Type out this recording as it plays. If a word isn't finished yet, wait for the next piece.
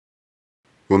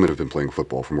Women have been playing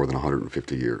football for more than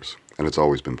 150 years, and it's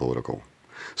always been political.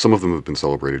 Some of them have been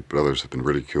celebrated, but others have been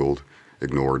ridiculed,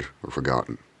 ignored, or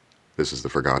forgotten. This is the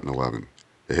Forgotten 11,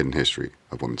 the hidden history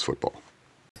of women's football.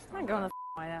 I'm not going to the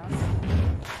White House.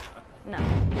 No.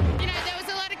 You know, there was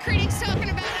a lot of critics talking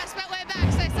about us, but we're back,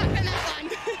 so suck on that one.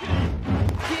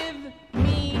 Give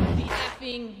me the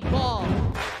effing ball.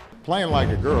 Playing like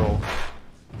a girl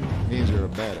means you're a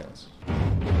badass.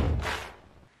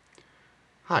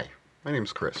 Hi, my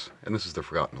name's Chris, and this is the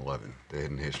Forgotten 11, the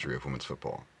hidden history of women's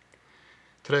football.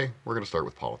 Today, we're going to start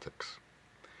with politics.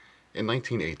 In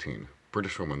 1918,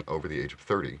 British women over the age of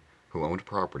 30 who owned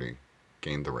property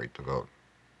gained the right to vote.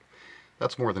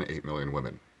 That's more than 8 million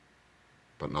women,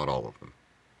 but not all of them.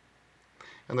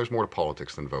 And there's more to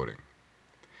politics than voting.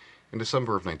 In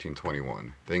December of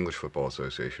 1921, the English Football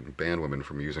Association banned women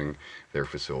from using their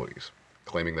facilities,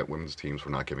 claiming that women's teams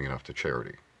were not giving enough to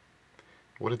charity.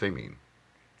 What did they mean?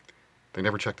 They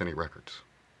never checked any records.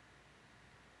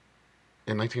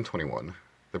 In 1921,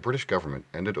 the British government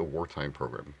ended a wartime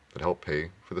program that helped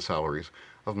pay for the salaries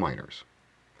of miners.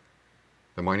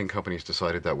 The mining companies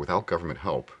decided that without government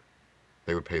help,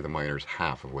 they would pay the miners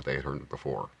half of what they had earned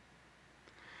before.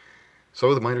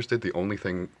 So the miners did the only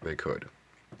thing they could.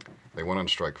 They went on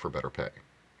strike for better pay.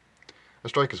 A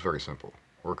strike is very simple.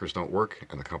 Workers don't work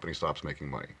and the company stops making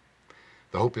money.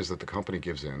 The hope is that the company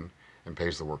gives in and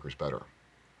pays the workers better.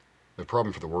 The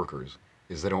problem for the workers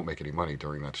is they don't make any money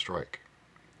during that strike.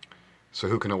 So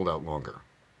who can hold out longer?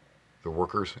 The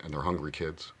workers and their hungry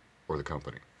kids, or the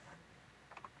company?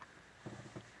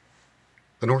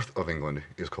 The north of England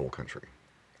is coal country.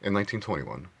 In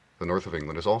 1921, the north of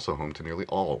England is also home to nearly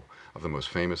all of the most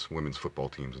famous women's football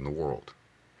teams in the world.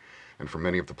 And for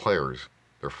many of the players,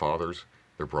 their fathers,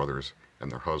 their brothers, and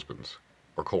their husbands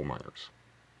are coal miners.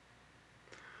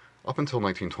 Up until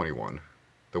 1921,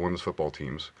 the women's football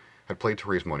teams had played to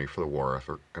raise money for the war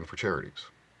effort and for charities.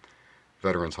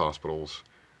 Veterans hospitals,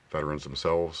 veterans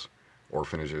themselves,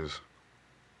 orphanages.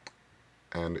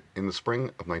 And in the spring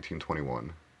of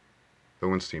 1921, the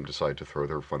women's team decided to throw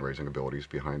their fundraising abilities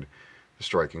behind the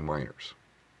striking miners.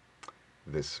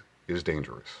 This is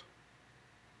dangerous.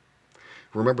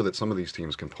 Remember that some of these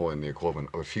teams can pull in the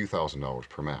equivalent of a few $1,000s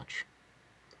per match.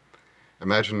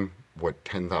 Imagine what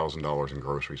 $10,000 in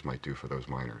groceries might do for those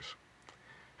miners.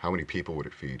 How many people would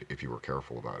it feed if you were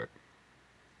careful about it?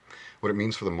 What it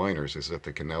means for the miners is that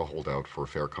they can now hold out for a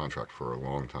fair contract for a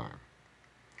long time.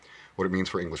 What it means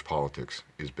for English politics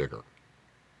is bigger.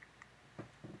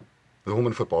 The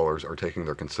women footballers are taking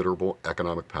their considerable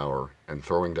economic power and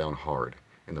throwing down hard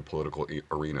in the political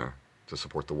arena to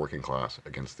support the working class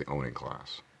against the owning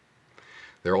class.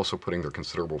 They're also putting their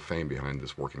considerable fame behind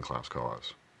this working class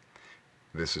cause.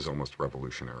 This is almost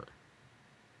revolutionary.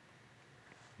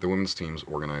 The women's teams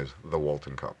organize the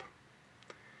Walton Cup.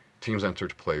 Teams enter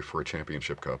to play for a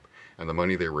championship cup, and the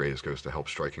money they raise goes to help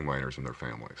striking miners and their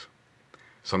families.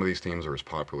 Some of these teams are as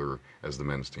popular as the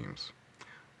men's teams.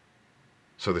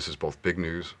 So this is both big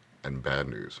news and bad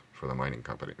news for the mining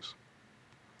companies.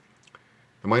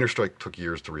 The miner strike took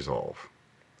years to resolve,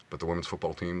 but the women's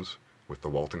football teams, with the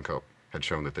Walton Cup, had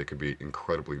shown that they could be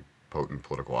incredibly potent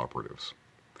political operatives.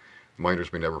 The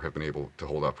miners may never have been able to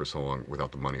hold out for so long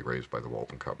without the money raised by the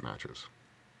Walton Cup matches.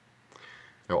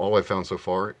 Now, all I've found so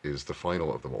far is the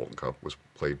final of the Walton Cup was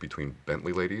played between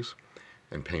Bentley ladies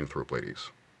and Painthorpe ladies.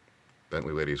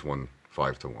 Bentley ladies won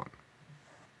 5-1.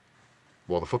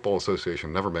 While the Football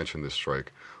Association never mentioned this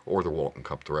strike or the Walton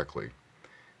Cup directly,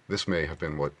 this may have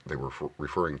been what they were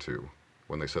referring to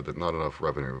when they said that not enough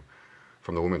revenue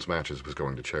from the women's matches was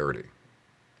going to charity.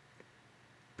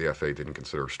 The FA didn't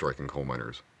consider striking coal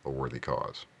miners a worthy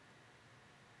cause.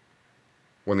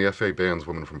 When the FA bans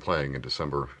women from playing in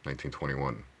December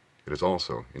 1921, it is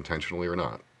also, intentionally or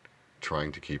not,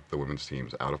 trying to keep the women's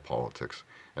teams out of politics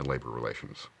and labor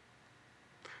relations.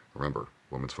 Remember,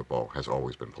 women's football has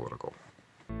always been political.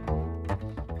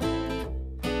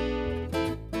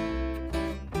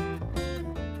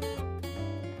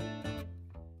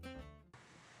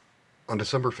 On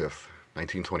December 5th,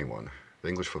 1921, the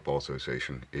English Football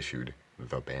Association issued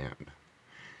the ban.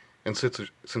 And since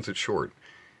it's short,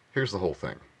 here's the whole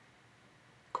thing.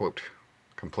 Quote,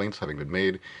 complaints having been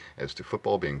made as to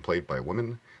football being played by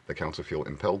women, the council feel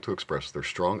impelled to express their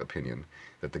strong opinion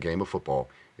that the game of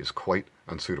football is quite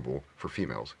unsuitable for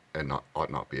females and ought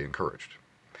not be encouraged.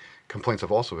 Complaints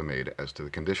have also been made as to the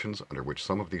conditions under which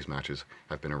some of these matches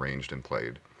have been arranged and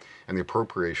played, and the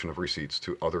appropriation of receipts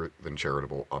to other than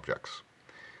charitable objects.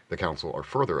 The council are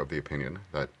further of the opinion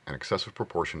that an excessive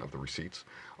proportion of the receipts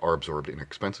are absorbed in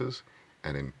expenses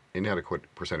and an inadequate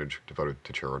percentage devoted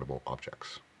to charitable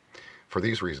objects. For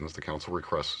these reasons, the Council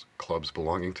requests clubs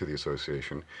belonging to the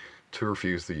association to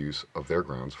refuse the use of their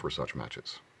grounds for such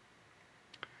matches.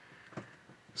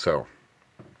 So,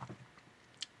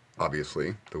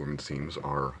 obviously, the women's teams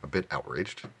are a bit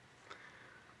outraged,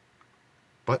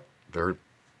 but they're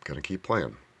going to keep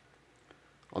playing.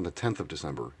 On the 10th of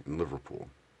December in Liverpool,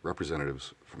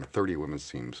 representatives from 30 women's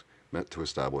teams met to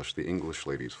establish the English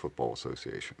Ladies Football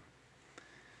Association.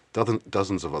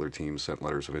 Dozens of other teams sent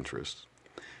letters of interest.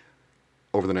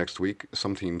 Over the next week,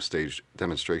 some teams staged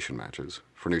demonstration matches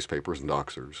for newspapers and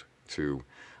doctors to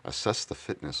assess the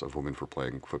fitness of women for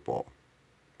playing football.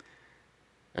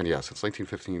 And yes, since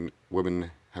 1915,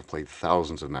 women have played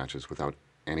thousands of matches without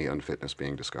any unfitness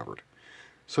being discovered.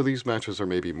 So these matches are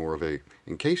maybe more of a,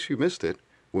 in case you missed it,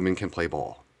 women can play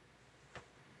ball.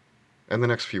 And the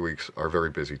next few weeks are a very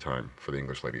busy time for the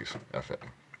English Ladies FA.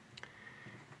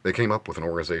 They came up with an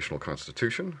organizational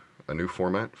constitution, a new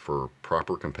format for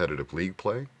proper competitive league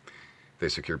play. They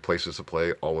secured places to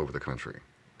play all over the country.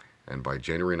 And by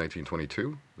January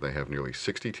 1922, they have nearly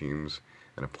 60 teams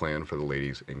and a plan for the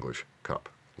Ladies English Cup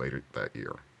later that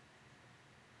year.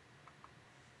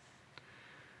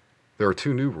 There are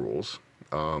two new rules.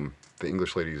 The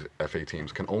English Ladies FA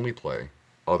teams can only play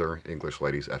other English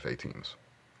Ladies FA teams.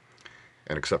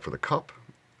 And except for the Cup,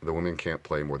 the women can't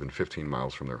play more than 15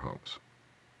 miles from their homes.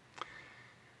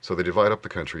 So they divide up the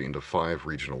country into 5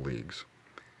 regional leagues,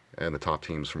 and the top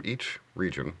teams from each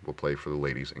region will play for the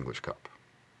Ladies English Cup.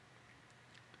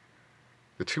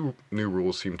 The two new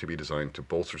rules seem to be designed to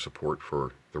bolster support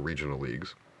for the regional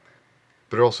leagues,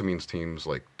 but it also means teams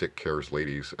like Dick Care's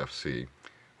Ladies FC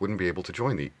wouldn't be able to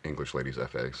join the English Ladies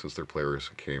FA since their players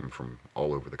came from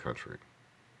all over the country.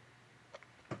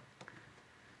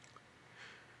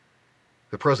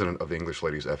 The president of the English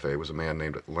Ladies FA was a man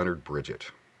named Leonard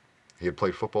Bridget. He had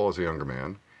played football as a younger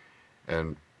man,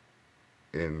 and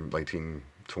in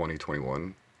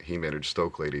 1920-21, he managed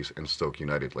Stoke Ladies and Stoke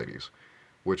United Ladies,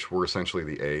 which were essentially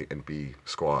the A and B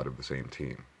squad of the same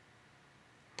team.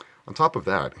 On top of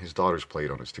that, his daughters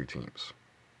played on his 2 teams,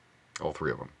 all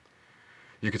 3 of them.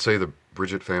 You could say the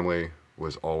Bridget family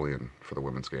was all in for the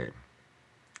women's game.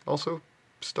 Also,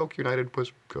 Stoke United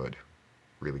was good,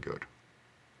 really good.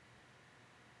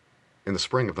 In the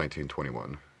spring of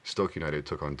 1921, Stoke United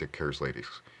took on Dick Care's Ladies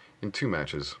in 2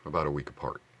 matches about a week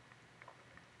apart.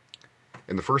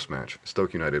 In the first match,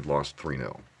 Stoke United lost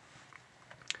 3-0.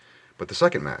 But the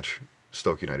second match,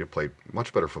 Stoke United played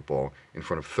much better football in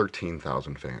front of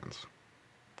 13,000 fans.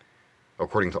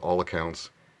 According to all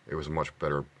accounts, it was a much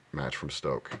better match from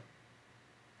Stoke.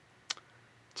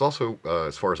 It's also,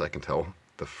 as far as I can tell,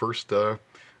 the first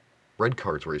red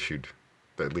cards were issued,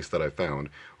 at least that I found,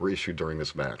 were issued during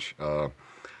this match.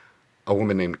 A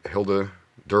woman named Hilda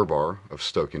Durbar of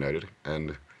Stoke United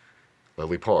and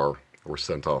Lily Parr were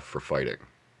sent off for fighting.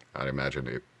 I'd imagine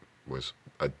it was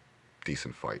a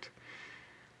decent fight.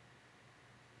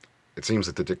 It seems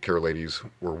that the Dick Care Ladies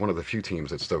were one of the few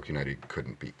teams that Stoke United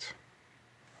couldn't beat.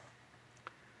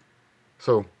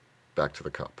 So, back to the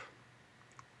Cup.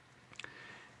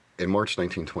 In March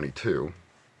 1922,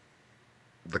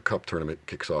 the Cup tournament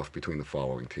kicks off between the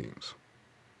following teams: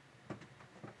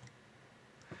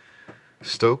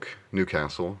 Stoke,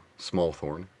 Newcastle,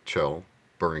 Smallthorne, Chell,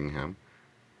 Birmingham,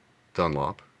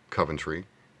 Dunlop, Coventry,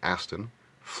 Aston,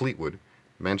 Fleetwood,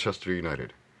 Manchester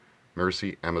United,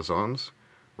 Mersey Amazons,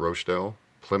 Rochdale,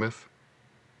 Plymouth,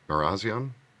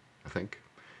 Marazion, I think,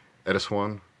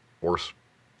 Ediswan,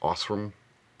 Osram,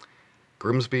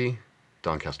 Grimsby,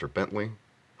 Doncaster Bentley,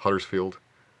 Huddersfield,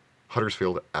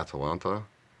 Huddersfield Atalanta,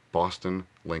 Boston,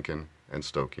 Lincoln, and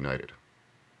Stoke United.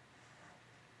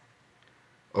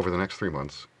 Over the next 3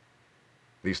 months,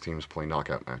 these teams play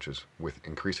knockout matches with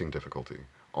increasing difficulty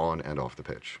on and off the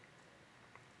pitch.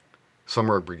 Some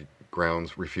rugby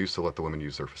grounds refuse to let the women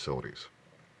use their facilities.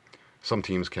 Some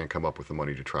teams can't come up with the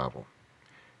money to travel.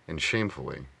 And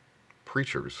shamefully,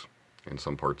 preachers in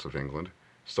some parts of England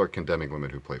start condemning women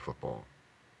who play football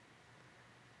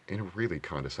in a really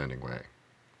condescending way.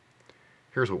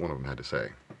 Here's what one of them had to say: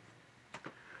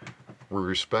 "We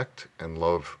respect and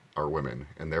love our women,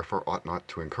 and therefore ought not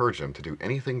to encourage them to do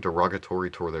anything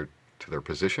derogatory to their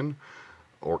position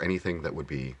or anything that would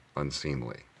be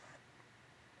unseemly."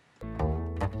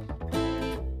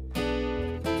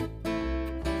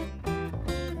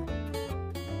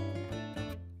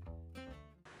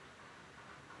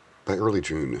 By early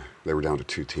June, they were down to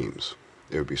 2 teams.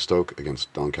 It would be Stoke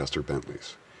against Doncaster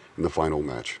Bentleys in the final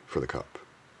match for the Cup.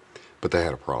 But they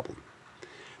had a problem.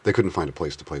 They couldn't find a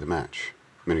place to play the match.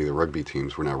 Many of the rugby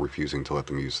teams were now refusing to let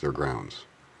them use their grounds.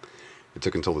 It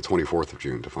took until the 24th of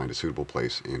June to find a suitable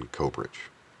place in Cobridge.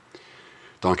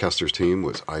 Doncaster's team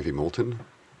was Ivy Moulton,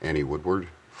 Annie Woodward,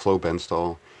 Flo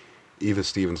Benstall, Eva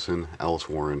Stevenson, Alice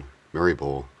Warren, Mary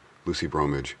Bull, Lucy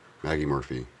Bromage, Maggie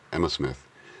Murphy, Emma Smith,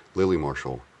 Lily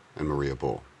Marshall, and Maria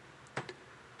Bull.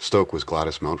 Stoke was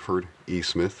Gladys Mountford, E.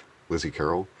 Smith, Lizzie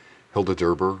Carroll, Hilda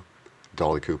Derber,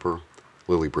 Dolly Cooper,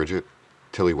 Lily Bridget,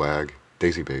 Tilly Wagg,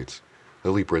 Daisy Bates,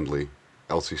 Lily Brindley,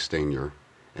 Elsie Stanier,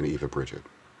 and Eva Bridget.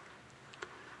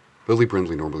 Lily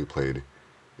Brindley normally played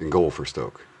in goal for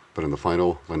Stoke, but in the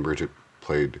final, Len Bridget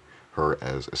played her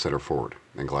as a center forward,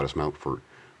 and Gladys Mountford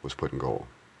was put in goal.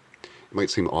 It might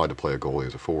seem odd to play a goalie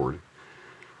as a forward,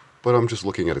 but I'm just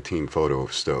looking at a team photo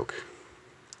of Stoke.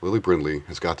 Lily Brindley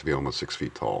has got to be almost 6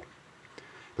 feet tall.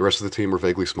 The rest of the team are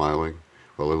vaguely smiling,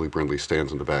 while Lily Brindley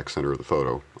stands in the back center of the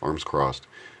photo, arms crossed,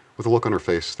 with a look on her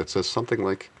face that says something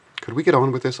like, "Could we get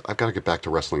on with this? I've got to get back to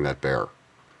wrestling that bear."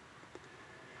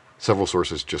 Several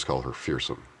sources just call her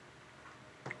fearsome.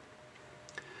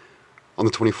 On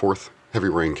the 24th, heavy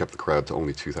rain kept the crowd to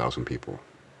only 2,000 people.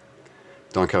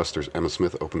 Doncaster's Emma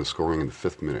Smith opened the scoring in the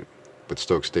 5th minute, but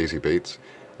Stoke's Daisy Bates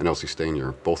and Elsie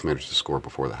Stanier both managed to score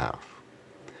before the half.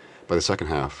 By the second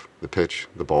half, the pitch,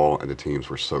 the ball, and the teams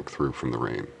were soaked through from the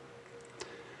rain.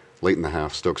 Late in the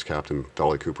half, Stoke's captain,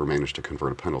 Dolly Cooper, managed to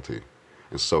convert a penalty,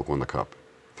 and Stoke won the cup,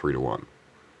 3-1.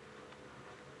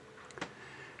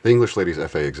 The English Ladies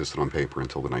FA existed on paper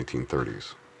until the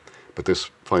 1930s, but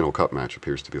this final cup match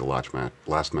appears to be the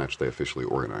last match they officially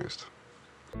organized.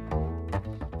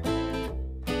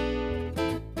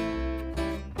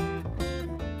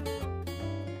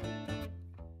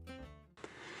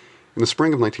 In the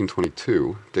spring of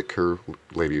 1922, Dick Kerr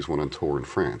ladies went on tour in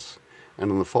France,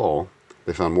 and in the fall,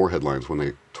 they found more headlines when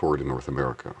they toured in North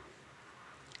America.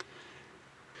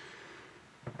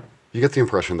 You get the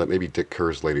impression that maybe Dick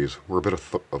Kerr's ladies were a bit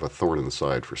of a thorn in the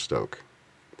side for Stoke.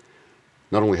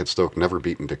 Not only had Stoke never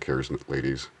beaten Dick Kerr's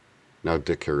ladies, now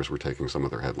Dick Kerr's were taking some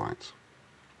of their headlines.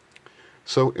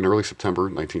 So, in early September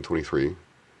 1923,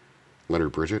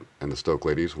 Leonard Bridget and the Stoke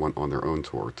ladies went on their own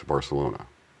tour to Barcelona.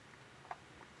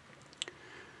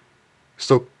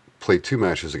 Stoke played 2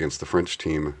 matches against the French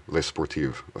team Les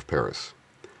Sportifs of Paris,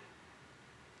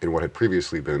 in what had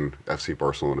previously been FC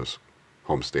Barcelona's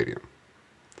home stadium.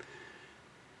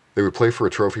 They would play for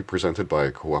a trophy presented by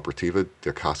Cooperativa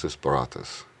de Casas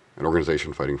Baratas, an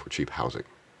organization fighting for cheap housing.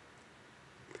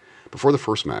 Before the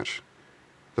first match,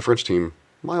 the French team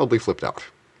mildly flipped out.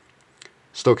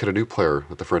 Stoke had a new player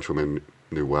that the French women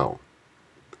knew well.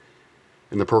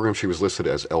 In the program, she was listed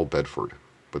as Elle Bedford,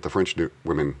 but the French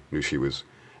women knew she was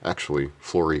actually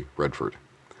Flory Redford,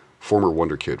 former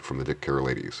wonder kid from the Dick Kerr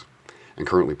ladies, and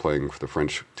currently playing for the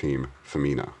French team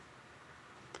Femina.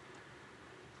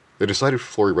 They decided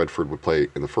Flory Redford would play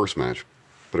in the first match,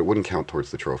 but it wouldn't count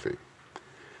towards the trophy.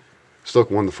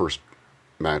 Stoke won the first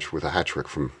match with a hat-trick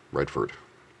from Redford,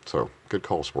 so good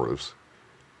call, sportives.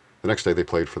 The next day they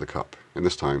played for the cup, and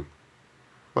this time,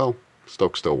 well,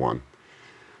 Stoke still won,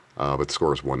 but the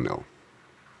score is 1-0.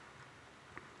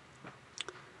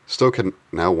 Stoke had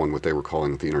now won what they were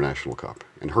calling the International Cup,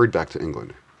 and hurried back to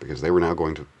England, because they were now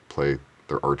going to play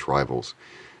their arch rivals,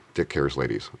 Dick Kerr's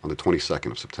ladies, on the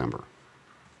 22nd of September.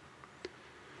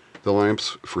 The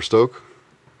lineups for Stoke: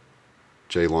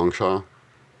 Jay Longshaw,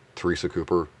 Teresa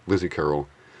Cooper, Lizzie Carroll,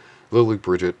 Lily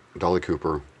Bridget, Dolly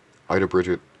Cooper, Ida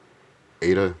Bridget,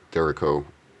 Ada Derrico,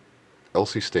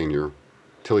 Elsie Stanier,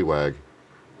 Tilly Wagg,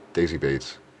 Daisy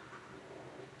Bates,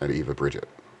 and Eva Bridget.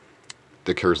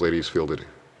 Dick Kerr's ladies fielded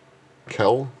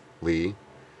Kell, Lee,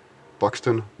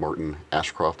 Buxton, Martin,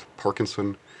 Ashcroft,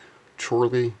 Parkinson,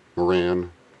 Chorley,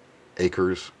 Moran,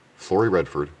 Akers, Flory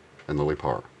Redford, and Lily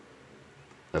Parr.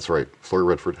 That's right, Flory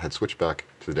Redford had switched back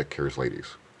to the Dick Kerr's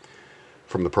ladies.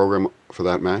 From the program for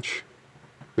that match,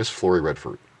 Miss Flory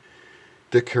Redford.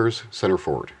 Dick Kerr's center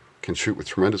forward, can shoot with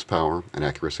tremendous power and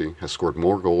accuracy, has scored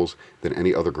more goals than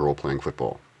any other girl playing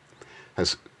football,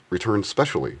 has returned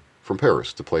specially from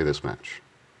Paris to play this match.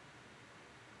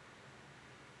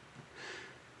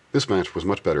 This match was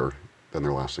much better than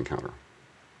their last encounter.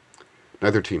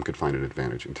 Neither team could find an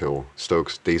advantage until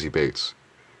Stoke's Daisy Bates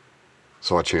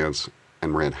saw a chance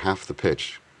and ran half the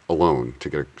pitch alone to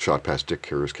get a shot past Dick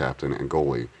Kerr's captain and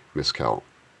goalie, Miss Kell.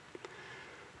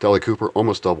 Dolly Cooper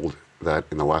almost doubled that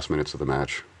in the last minutes of the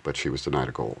match, but she was denied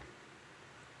a goal.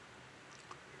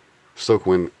 Stoke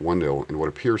win 1-0 in what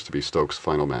appears to be Stoke's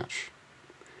final match.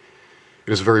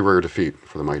 It is a very rare defeat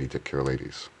for the mighty Dick Kerr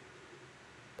ladies.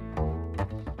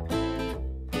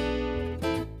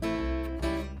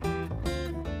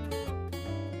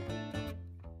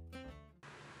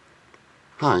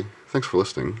 Hi, thanks for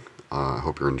listening. I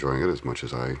hope you're enjoying it as much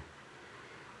as I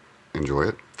enjoy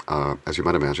it. As you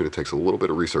might imagine, it takes a little bit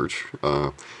of research,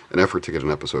 an effort to get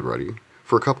an episode ready,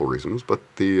 for a couple reasons, but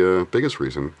the biggest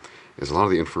reason is a lot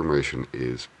of the information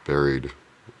is buried,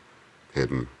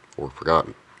 hidden, or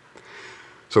forgotten.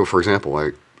 So, for example,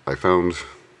 I found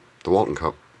the Walton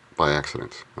Cup by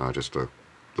accident, just a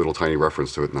little tiny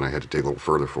reference to it, and then I had to dig a little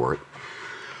further for it.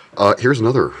 Here's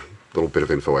another little bit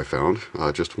of info I found,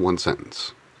 just one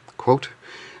sentence. Quote,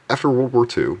 after World War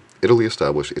II, Italy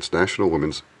established its National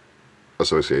Women's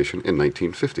Association in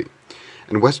 1950,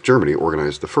 and West Germany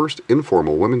organized the first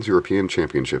informal Women's European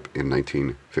Championship in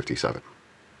 1957.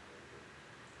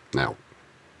 Now,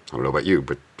 I don't know about you,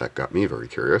 but that got me very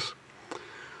curious.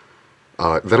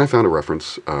 Then I found a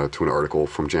reference to an article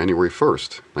from January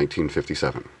 1st,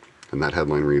 1957, and that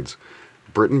headline reads,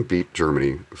 Britain beat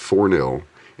Germany 4-0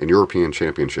 in European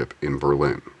Championship in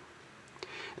Berlin.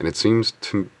 And it seems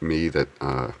to me that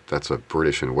that's a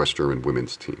British and West German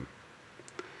women's team.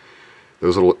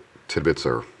 Those little tidbits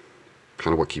are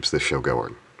kind of what keeps this show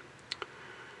going.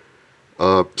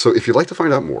 So if you'd like to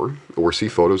find out more, or see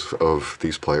photos of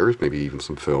these players, maybe even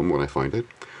some film when I find it,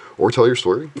 or tell your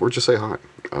story, or just say hi,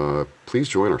 please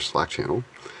join our Slack channel.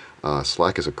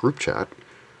 Slack is a group chat.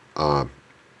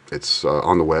 It's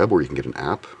on the web, or you can get an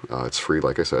app. It's free,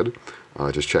 like I said.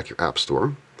 Just check your app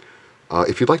store.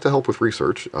 If you'd like to help with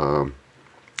research,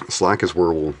 Slack is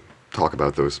where we'll talk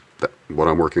about what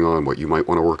I'm working on, what you might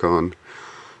want to work on.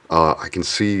 I can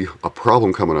see a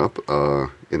problem coming up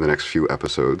in the next few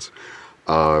episodes.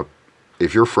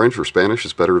 If your French or Spanish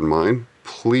is better than mine,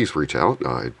 please reach out.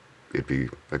 It'd be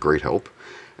a great help.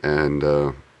 And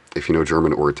if you know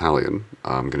German or Italian,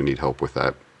 I'm going to need help with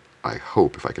that, I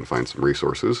hope, if I can find some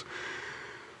resources.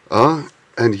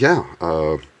 And yeah,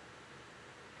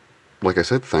 like I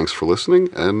said, thanks for listening,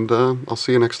 and I'll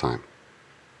see you next time.